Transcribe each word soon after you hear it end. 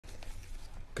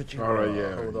Could you All right,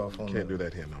 yeah. hold off on Can't do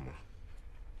that here no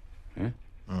more.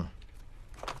 Huh?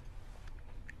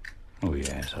 Oh, you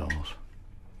assholes.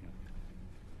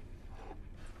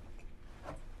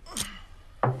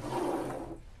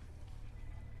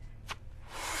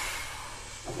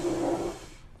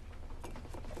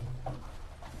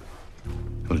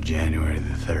 It was January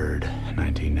the 3rd,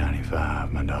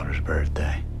 1995, my daughter's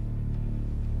birthday.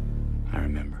 I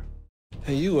remember.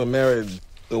 Hey, you were married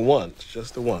the once,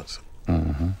 just the once.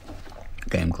 Mm-hmm.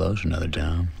 Came close another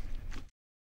time.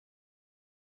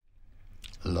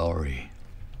 Laurie.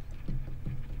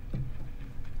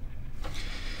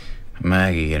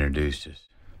 Maggie introduced us.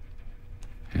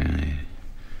 And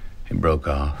it broke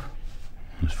off.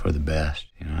 It was for the best.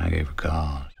 I gave her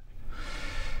cause.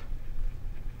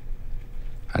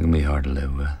 I can be hard to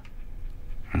live with.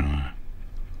 I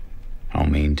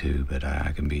don't mean to, but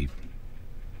I can be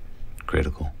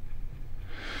critical.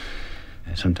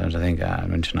 And sometimes I think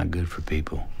I'm just not good for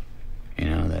people.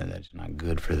 That's not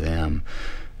good for them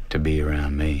to be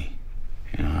around me.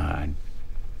 I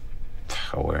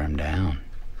wear them down.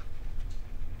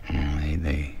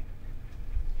 They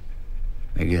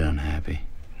get unhappy.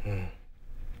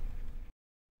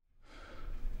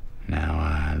 Now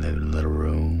I live in a little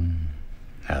room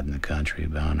out in the country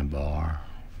behind a bar.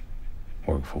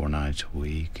 Work 4 nights a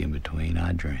week. In between,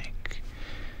 I drink.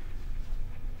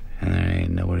 And there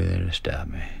ain't nobody there to stop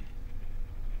me.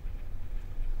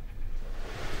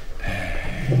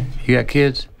 You got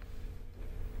kids?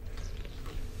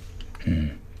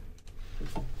 I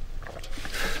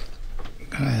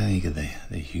think of the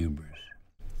hubris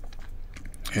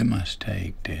it must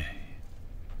take to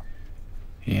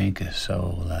yank a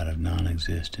soul out of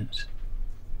non-existence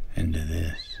into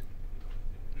this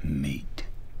meat.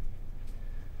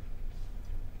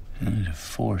 And to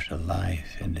force a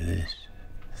life into this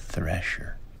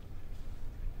thresher.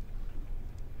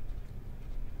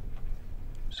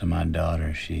 So my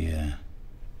daughter, she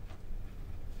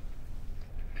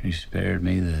spared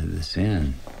me the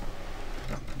sin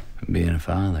of being a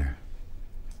father.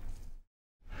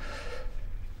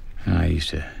 And I used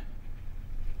to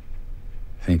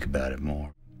think about it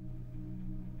more.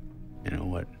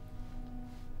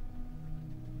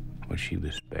 What she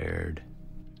was spared.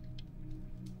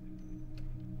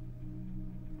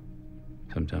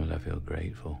 Sometimes I feel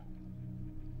grateful.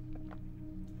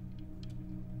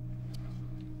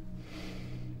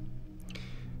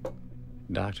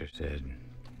 Doctor said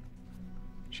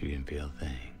she didn't feel a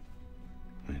thing.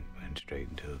 Went straight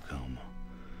into a coma.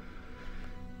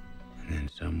 And then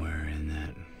somewhere in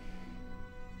that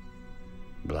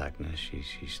blackness, she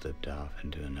slipped off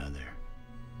into another,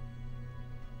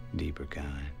 deeper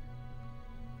kind.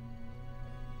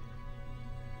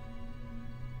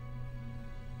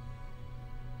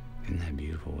 Isn't that a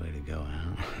beautiful way to go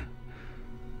out?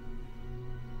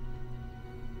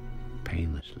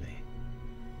 Painlessly.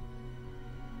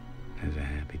 As a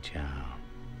happy child.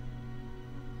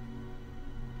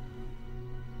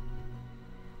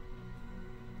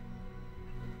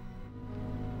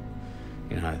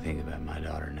 I think about my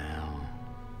daughter now.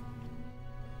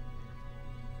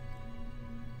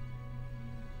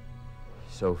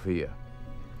 Sophia.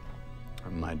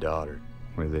 My daughter.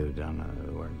 We lived on a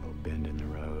little bend in the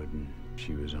road, and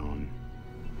she was on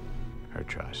her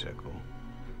tricycle.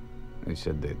 They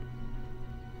said that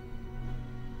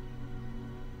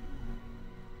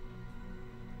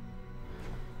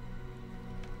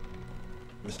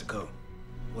Mr. Cole,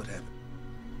 what happened?